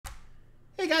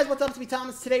guys, what's up? It's me,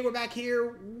 Thomas. Today we're back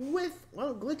here with,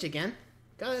 well, Glitch again.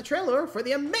 Got a trailer for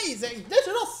the Amazing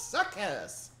Digital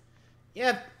Circus.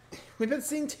 Yeah, we've been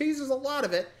seeing teasers, a lot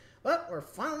of it, but we're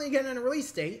finally getting a release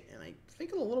date, and I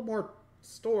think a little more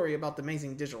story about the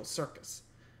Amazing Digital Circus.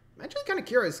 I'm actually kind of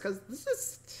curious, because this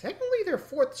is technically their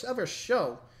 4th ever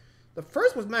show. The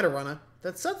first was Metarunner,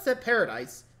 then Sunset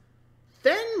Paradise,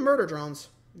 then Murder Drones,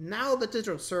 now the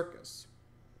Digital Circus.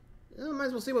 Might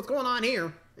as well see what's going on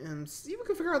here, and see if we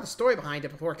can figure out the story behind it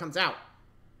before it comes out.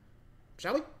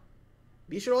 Shall we?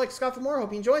 Be sure to like, subscribe for more.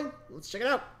 Hope you enjoy. Let's check it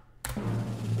out.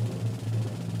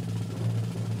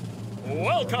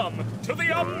 Welcome to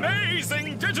the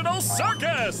Amazing Digital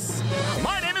Circus!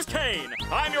 My name is Kane.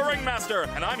 I'm your ringmaster,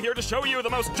 and I'm here to show you the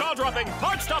most jaw-dropping,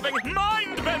 heart-stopping,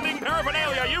 mind-bending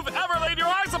paraphernalia you've ever laid your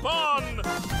eyes upon!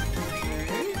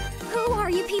 Who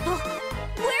are you people?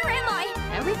 Where am I?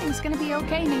 Everything's gonna be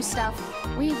okay, new stuff.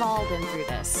 We've all been through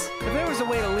this. If there was a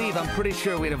way to leave, I'm pretty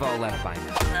sure we'd have all left by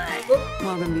now.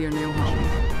 Welcome to your new home.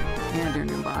 And your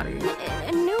new body.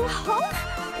 A new home?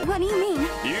 What do you mean?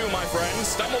 You, my friend,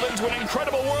 stumbled into an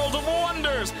incredible world of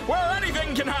wonders, where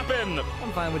anything can happen!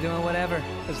 I'm fine with doing whatever,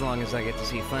 as long as I get to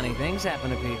see funny things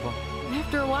happen to people.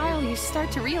 After a while, you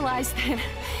start to realize that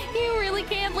you really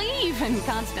can't leave, and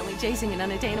constantly chasing an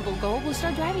unattainable goal will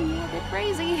start driving you a bit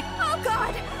crazy. Oh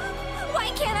God! Why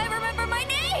can't I remember my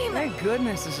name? Thank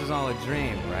goodness this is all a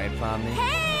dream, right, Pomni?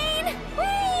 Kane! We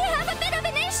have a bit of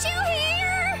an issue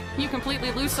here! You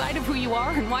completely lose sight of who you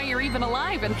are and why you're even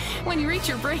alive, and when you reach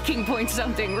your breaking point,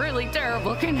 something really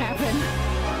terrible can happen.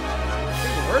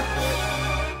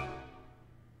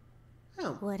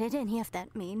 Oh. What did any of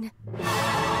that mean?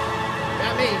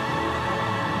 Got me.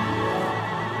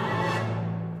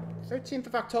 13th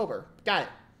of October. Got it.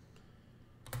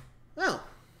 Oh.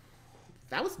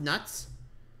 That was nuts.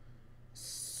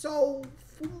 So,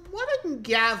 from what I can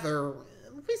gather,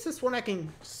 at least this one I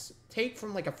can take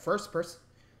from like a first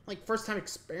time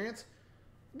experience.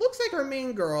 Looks like our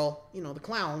main girl, you know, the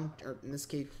clown, or in this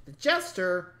case, the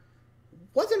jester,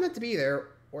 wasn't meant to be there,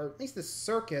 or at least the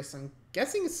circus. I'm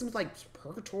guessing it's some like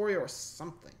purgatory or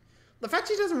something. The fact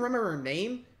she doesn't remember her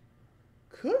name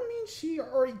could mean she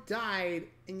already died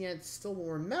and yet still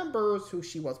remembers who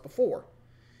she was before.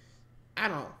 I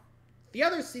don't know. The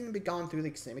others seem to be gone through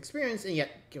the same experience and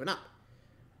yet given up.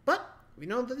 But we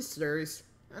know that the series,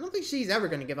 I don't think she's ever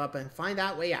going to give up and find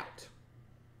that way out.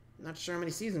 Not sure how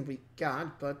many seasons we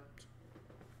got, but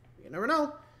you never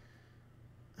know.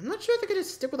 I'm not sure if they could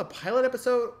just stick with a pilot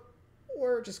episode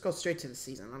or just go straight to the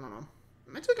season. I don't know.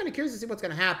 I'm actually kind of curious to see what's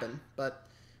going to happen, but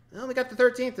I only got the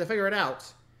 13th to figure it out.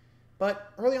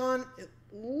 But early on, it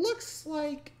looks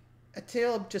like a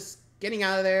tale of just getting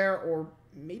out of there, or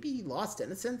maybe lost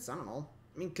innocence. I don't know.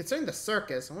 I mean, considering the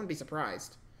circus, I wouldn't be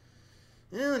surprised.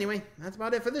 Well, anyway, that's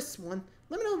about it for this one.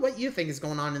 Let me know what you think is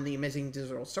going on in the Amazing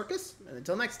Digital Circus. And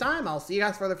until next time, I'll see you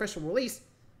guys for the official release.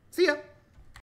 See ya!